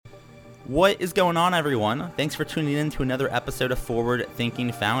What is going on, everyone? Thanks for tuning in to another episode of Forward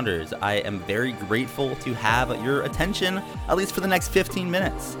Thinking Founders. I am very grateful to have your attention, at least for the next 15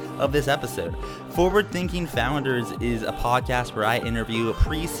 minutes of this episode. Forward Thinking Founders is a podcast where I interview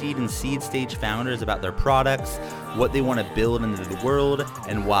pre-seed and seed stage founders about their products, what they want to build into the world,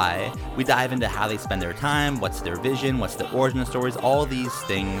 and why. We dive into how they spend their time, what's their vision, what's their origin stories, all these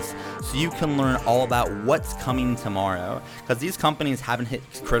things, so you can learn all about what's coming tomorrow. Because these companies haven't hit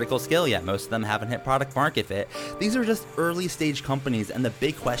critical scale yet. Most of them haven't hit product market fit. These are just early stage companies, and the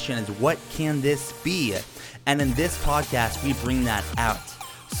big question is, what can this be? And in this podcast, we bring that out.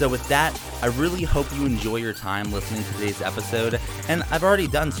 So with that, I really hope you enjoy your time listening to today's episode. And I've already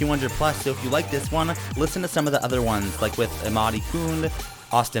done 200 plus, so if you like this one, listen to some of the other ones, like with Imadi Kund,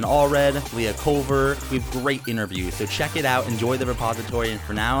 Austin Allred, Leah Culver. We have great interviews, so check it out, enjoy the repository, and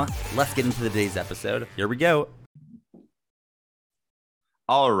for now, let's get into today's episode. Here we go.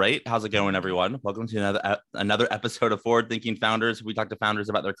 All right, how's it going, everyone? Welcome to another episode of Forward Thinking Founders. We talk to founders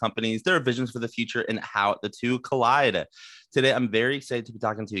about their companies, their visions for the future, and how the two collide. Today, I'm very excited to be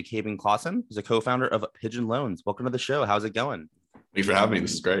talking to Kevin Clausen, who's a co-founder of Pigeon Loans. Welcome to the show. How's it going? Thanks for having me.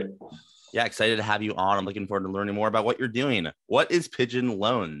 This is great. Yeah, excited to have you on. I'm looking forward to learning more about what you're doing. What is Pigeon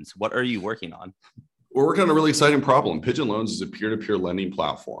Loans? What are you working on? We're working on a really exciting problem. Pigeon Loans is a peer-to-peer lending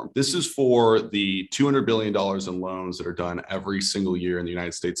platform. This is for the $200 billion in loans that are done every single year in the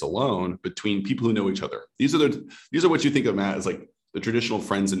United States alone between people who know each other. These are what you think of, Matt, as like the traditional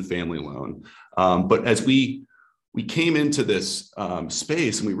friends and family loan. But as we came into this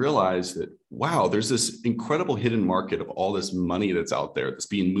space and we realized that, wow, there's this incredible hidden market of all this money that's out there that's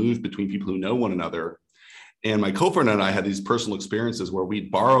being moved between people who know one another. And my co-founder and I had these personal experiences where we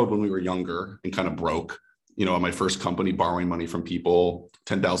borrowed when we were younger and kind of broke, at my first company, borrowing money from people,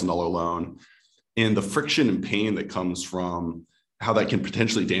 $10,000 loan, and the friction and pain that comes from how that can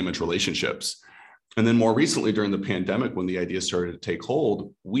potentially damage relationships. And then more recently, during the pandemic, when the idea started to take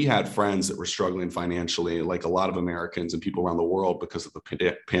hold, we had friends that were struggling financially, like a lot of Americans and people around the world, because of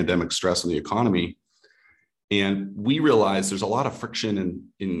the pandemic stress on the economy. And we realized there's a lot of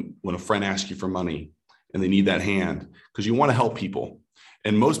friction in when a friend asks you for money and they need that hand, because you want to help people.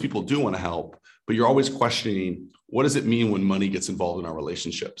 And most people do want to help, but you're always questioning, what does it mean when money gets involved in our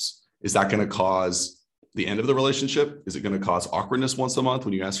relationships? Is that going to cause the end of the relationship? Is it going to cause awkwardness once a month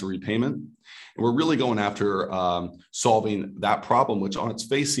when you ask for repayment? And we're really going after solving that problem, which on its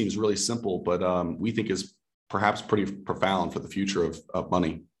face seems really simple, but we think is perhaps pretty profound for the future of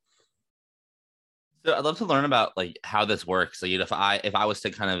money. So I'd love to learn about like how this works. Like if I was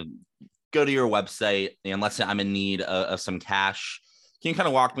to kind of go to your website, and let's say I'm in need of some cash, can you kind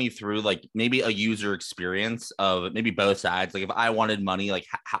of walk me through like maybe a user experience of maybe both sides? Like if I wanted money, like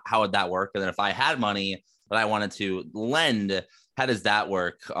how would that work? And then if I had money that I wanted to lend, how does that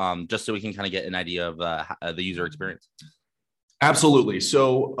work? Just so we can kind of get an idea of the user experience. Absolutely.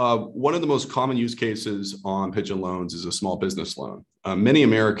 So one of the most common use cases on Pigeon Loans is a small business loan. Many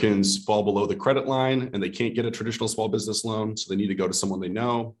Americans fall below the credit line and they can't get a traditional small business loan. So they need to go to someone they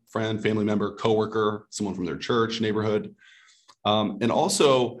know, friend, family member, coworker, someone from their church, neighborhood. And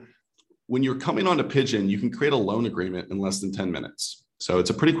also, when you're coming onto Pigeon, you can create a loan agreement in less than 10 minutes. So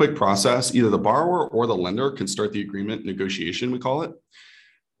it's a pretty quick process. Either the borrower or the lender can start the agreement negotiation, we call it.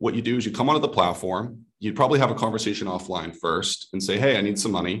 What you do is you come onto the platform. You'd probably have a conversation offline first and say, hey, I need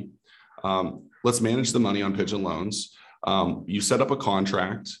some money. Let's manage the money on Pigeon Loans. You set up a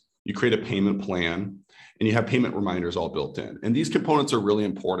contract, you create a payment plan, and you have payment reminders all built in. And these components are really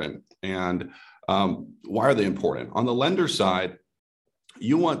important. And why are they important? On the lender side,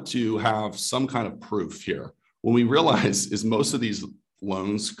 you want to have some kind of proof here. What we realize is most of these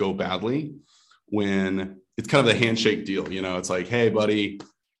loans go badly when it's kind of the handshake deal. It's like, hey, buddy,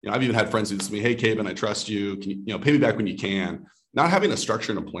 I've even had friends who say to me, hey, Kevin, I trust you. Can you, pay me back when you can? Not having a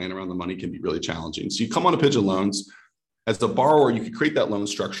structure and a plan around the money can be really challenging. So you come on to Pigeon Loans. As the borrower, you could create that loan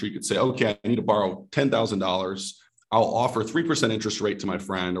structure. You could say, okay, I need to borrow $10,000. I'll offer 3% interest rate to my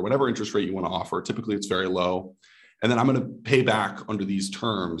friend, or whatever interest rate you want to offer. Typically, it's very low. And then I'm going to pay back under these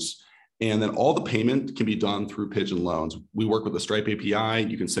terms. And then all the payment can be done through Pigeon Loans. We work with the Stripe API.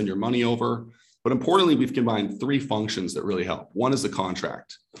 You can send your money over. But importantly, we've combined three functions that really help. One is the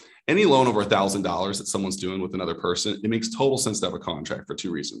contract. Any loan over $1,000 that someone's doing with another person, it makes total sense to have a contract for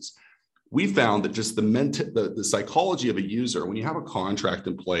two reasons. We found that just the psychology of a user, when you have a contract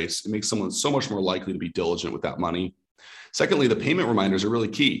in place, it makes someone so much more likely to be diligent with that money. Secondly, the payment reminders are really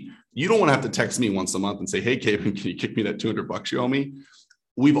key. You don't want to have to text me once a month and say, hey, Kevin, can you kick me that $200 you owe me?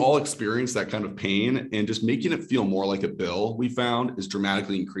 We've all experienced that kind of pain, and just making it feel more like a bill, we found, is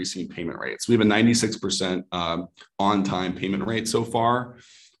dramatically increasing payment rates. We have a 96% on-time payment rate so far.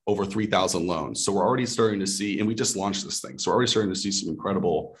 over 3,000 loans. So we're already starting to see, and we just launched this thing. So we're already starting to see some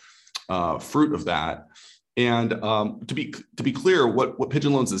incredible fruit of that. And to be clear, what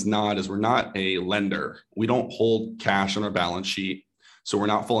Pigeon Loans is not is we're not a lender. We don't hold cash on our balance sheet. So we're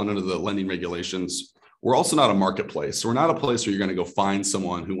not falling under the lending regulations. We're also not a marketplace. So we're not a place where you're going to go find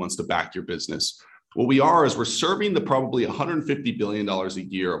someone who wants to back your business. What we are is we're serving the probably $150 billion a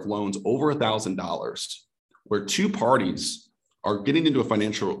year of loans over $1,000, where two parties are getting into a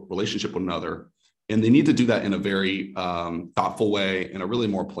financial relationship with another. And they need to do that in a very thoughtful way, in a really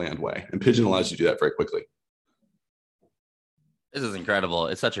more planned way. And Pigeon allows you to do that very quickly. This is incredible.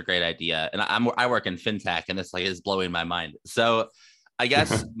 It's such a great idea. And I work in fintech, and this is blowing my mind. So I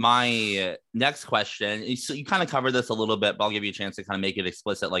guess my next question, so you kind of covered this a little bit, but I'll give you a chance to kind of make it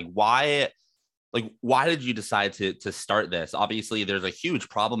explicit. Why did you decide to start this? Obviously, there's a huge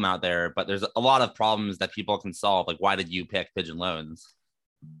problem out there, but there's a lot of problems that people can solve. Why did you pick Pigeon Loans?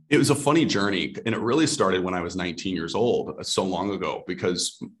 It was a funny journey, and it really started when I was 19 years old, so long ago,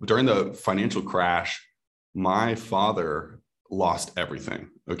 because during the financial crash, my father lost everything.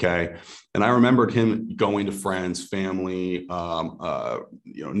 Okay. And I remembered him going to friends, family,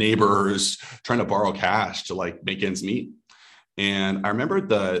 neighbors, trying to borrow cash to make ends meet. And I remembered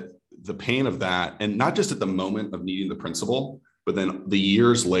the pain of that, and not just at the moment of needing the principal, but then the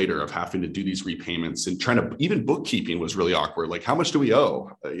years later of having to do these repayments and trying to, even bookkeeping was really awkward. How much do we owe,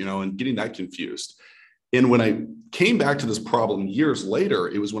 and getting that confused. And when I came back to this problem years later,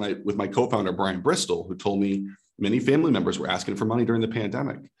 it was with my co-founder, Brian Bristol, who told me many family members were asking for money during the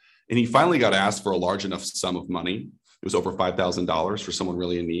pandemic. And he finally got asked for a large enough sum of money. It was over $5,000 for someone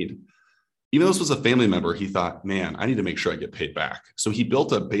really in need. Even though this was a family member, he thought, man, I need to make sure I get paid back. So he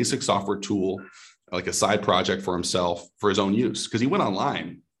built a basic software tool, like a side project for himself for his own use, because he went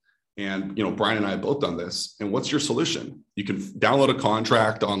online. And Brian and I have both done this. And what's your solution? You can download a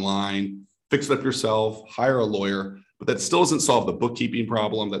contract online, fix it up yourself, hire a lawyer, but that still doesn't solve the bookkeeping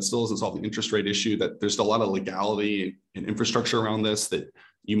problem. That still doesn't solve the interest rate issue. That there's a lot of legality and infrastructure around this that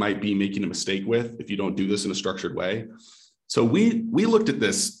you might be making a mistake with if you don't do this in a structured way. So we looked at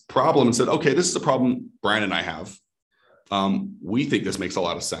this problem and said, okay, this is a problem Brian and I have. We think this makes a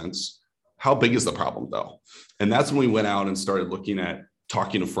lot of sense. How big is the problem though? And that's when we went out and started looking at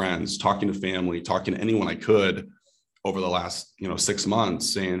talking to friends, talking to family, talking to anyone I could over the last 6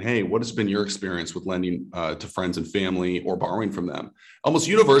 months, saying, hey, what has been your experience with lending to friends and family or borrowing from them? Almost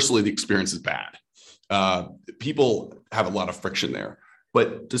universally, the experience is bad. People have a lot of friction there.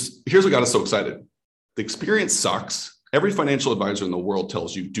 But just here's what got us so excited. The experience sucks. Every financial advisor in the world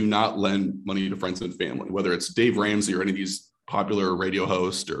tells you do not lend money to friends and family, whether it's Dave Ramsey or any of these popular radio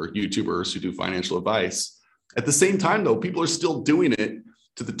hosts or YouTubers who do financial advice. At the same time, though, people are still doing it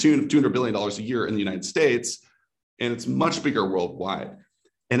to the tune of $200 billion a year in the United States. And it's much bigger worldwide.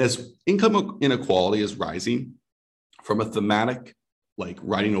 And as income inequality is rising from a thematic,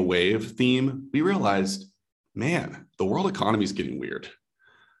 riding a wave theme, we realized, man, the world economy is getting weird.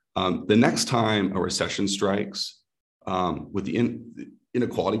 The next time a recession strikes, with the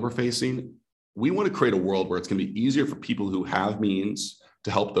inequality we're facing, we want to create a world where it's going to be easier for people who have means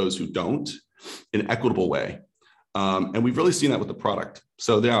to help those who don't in an equitable way. And we've really seen that with the product.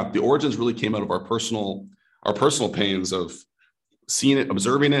 So yeah, the origins really came out of our personal pains of seeing it,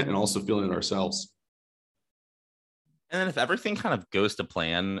 observing it, and also feeling it ourselves. And then if everything kind of goes to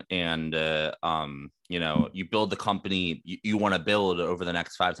plan and, you build the company you want to build over the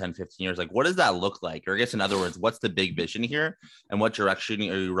next 5, 10, 15 years, what does that look like? Or I guess, in other words, what's the big vision here and what direction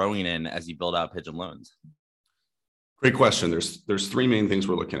are you rowing in as you build out Pigeon Loans? Great question. There's three main things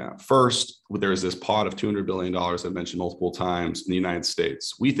we're looking at. First, there's this pot of $200 billion I've mentioned multiple times in the United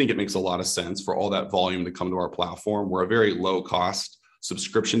States. We think it makes a lot of sense for all that volume to come to our platform. We're a very low cost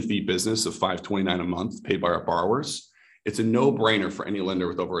subscription fee business of $529 a month paid by our borrowers. It's a no-brainer for any lender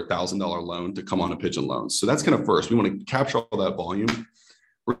with over $1,000 loan to come on a Pigeon Loans. So that's kind of first. We want to capture all that volume,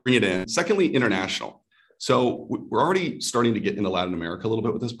 bring it in. Secondly, international. So we're already starting to get into Latin America a little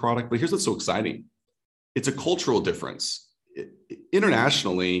bit with this product, but here's what's so exciting. It's a cultural difference.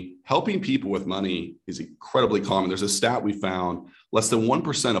 Internationally, helping people with money is incredibly common. There's a stat we found, less than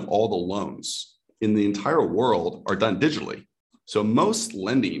 1% of all the loans in the entire world are done digitally. So most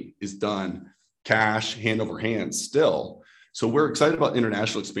lending is done cash, hand over hand still. So we're excited about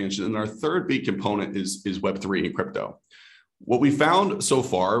international expansion. And our third big component is Web3 and crypto. What we found so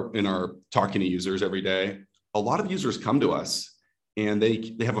far in our talking to users every day, a lot of users come to us and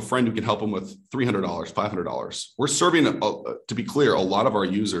they have a friend who can help them with $300, $500. We're serving, to be clear, a lot of our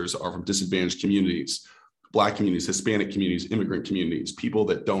users are from disadvantaged communities, Black communities, Hispanic communities, immigrant communities, people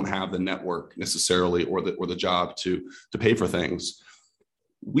that don't have the network necessarily or the job to pay for things.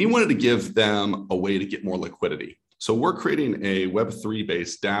 We wanted to give them a way to get more liquidity. So we're creating a Web3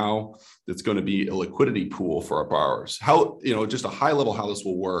 based DAO that's going to be a liquidity pool for our borrowers. How, just a high level how this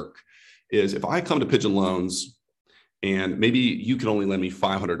will work is if I come to Pigeon Loans and maybe you can only lend me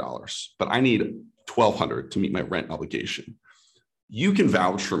 $500, but I need $1,200 to meet my rent obligation. You can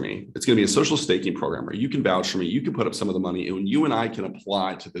vouch for me. It's going to be a social staking program where you can vouch for me. You can put up some of the money and you and I can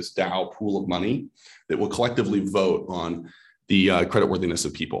apply to this DAO pool of money that will collectively vote on the creditworthiness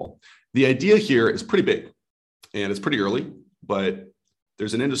of people. The idea here is pretty big and it's pretty early, but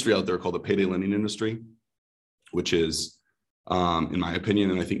there's an industry out there called the payday lending industry, which is, in my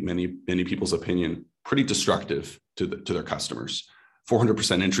opinion, and I think many people's opinion, pretty destructive to their customers.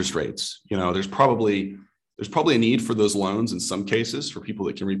 400% interest rates. There's probably a need for those loans in some cases for people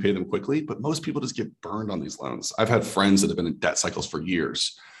that can repay them quickly, but most people just get burned on these loans. I've had friends that have been in debt cycles for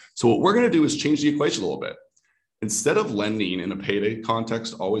years. So what we're going to do is change the equation a little bit. Instead of lending in a payday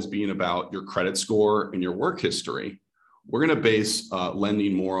context always being about your credit score and your work history, we're going to base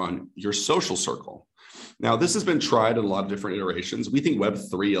lending more on your social circle. Now, this has been tried in a lot of different iterations. We think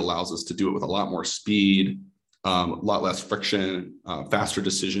Web3 allows us to do it with a lot more speed, a lot less friction, faster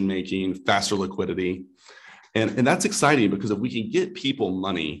decision-making, faster liquidity. And that's exciting because if we can get people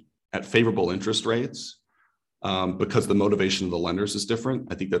money at favorable interest rates, because the motivation of the lenders is different,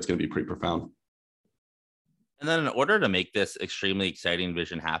 I think that's going to be pretty profound. And then in order to make this extremely exciting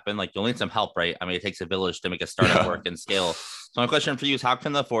vision happen, like you'll need some help, right? I mean, it takes a village to make a startup work and scale. So my question for you is, how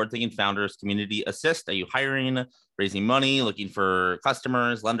can the Forward Thinking Founders community assist? Are you hiring, raising money, looking for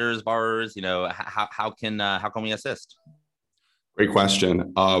customers, lenders, borrowers? How can we assist? Great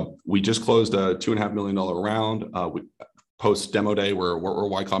question. We just closed a $2.5 million round. Post demo day, we're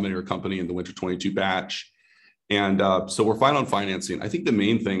Y Combinator company in the winter 22 batch. And so we're fine on financing. I think the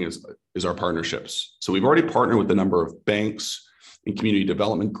main thing is our partnerships. So we've already partnered with a number of banks and community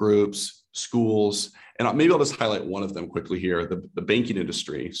development groups, schools, and maybe I'll just highlight one of them quickly here, the banking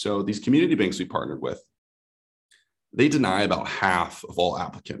industry. So these community banks we partnered with, they deny about half of all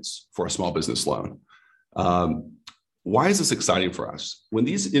applicants for a small business loan. Why is this exciting for us? When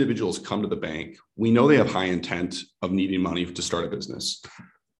these individuals come to the bank, we know they have high intent of needing money to start a business.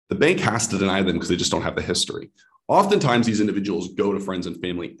 The bank has to deny them because they just don't have the history. Oftentimes, these individuals go to friends and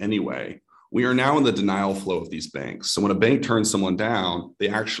family anyway. We are now in the denial flow of these banks. So when a bank turns someone down, they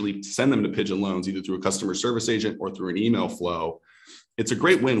actually send them to Pigeon Loans, either through a customer service agent or through an email flow. It's a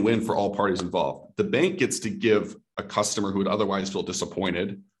great win-win for all parties involved. The bank gets to give a customer who would otherwise feel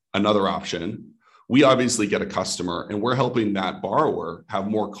disappointed another option. We obviously get a customer, and we're helping that borrower have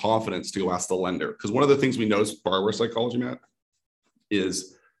more confidence to go ask the lender. Because one of the things we know is borrower psychology, Matt,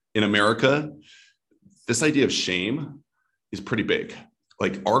 is in America, this idea of shame is pretty big.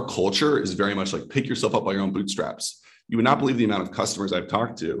 Like our culture is very much like pick yourself up by your own bootstraps. You would not believe the amount of customers I've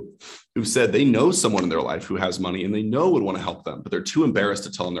talked to who've said they know someone in their life who has money and they know would want to help them, but they're too embarrassed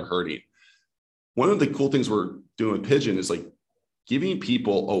to tell them they're hurting. One of the cool things we're doing with Pigeon is like giving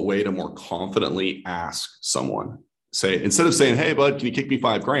people a way to more confidently ask someone. Say, instead of saying, hey, bud, can you kick me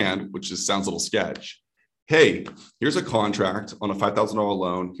 $5,000, which just sounds a little sketch. Hey, here's a contract on a $5,000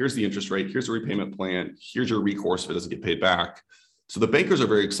 loan. Here's the interest rate. Here's a repayment plan. Here's your recourse if it doesn't get paid back. So the bankers are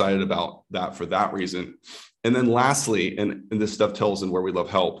very excited about that for that reason. And then lastly, and this stuff tells in where we love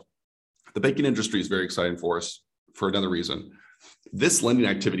help, the banking industry is very exciting for us for another reason. This lending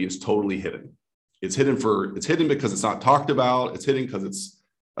activity is totally hidden. It's hidden because it's not talked about. It's hidden because it's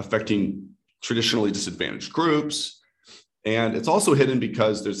affecting traditionally disadvantaged groups. And it's also hidden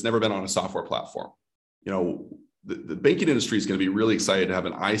because there's never been on a software platform. The banking industry is going to be really excited to have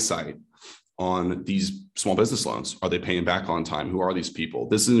an eyesight on these small business loans. Are they paying back on time? Who are these people?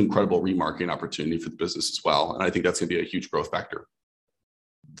 This is an incredible remarketing opportunity for the business as well. And I think that's going to be a huge growth factor.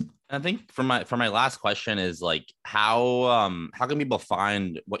 I think for my last question is like, how can people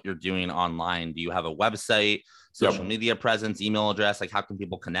find what you're doing online? Do you have a website, social media presence, email address? Like, how can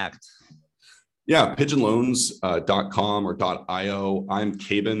people connect? Yeah, pigeonloans.com or .io. I'm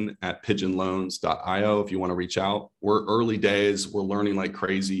Caben at pigeonloans.io if you want to reach out. We're early days. We're learning like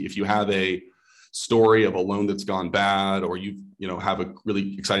crazy. If you have a story of a loan that's gone bad, or you have a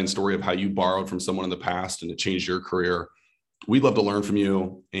really exciting story of how you borrowed from someone in the past and it changed your career, we'd love to learn from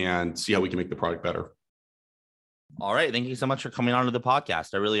you and see how we can make the product better. All right. Thank you so much for coming on to the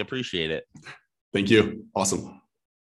podcast. I really appreciate it. Thank you. Awesome.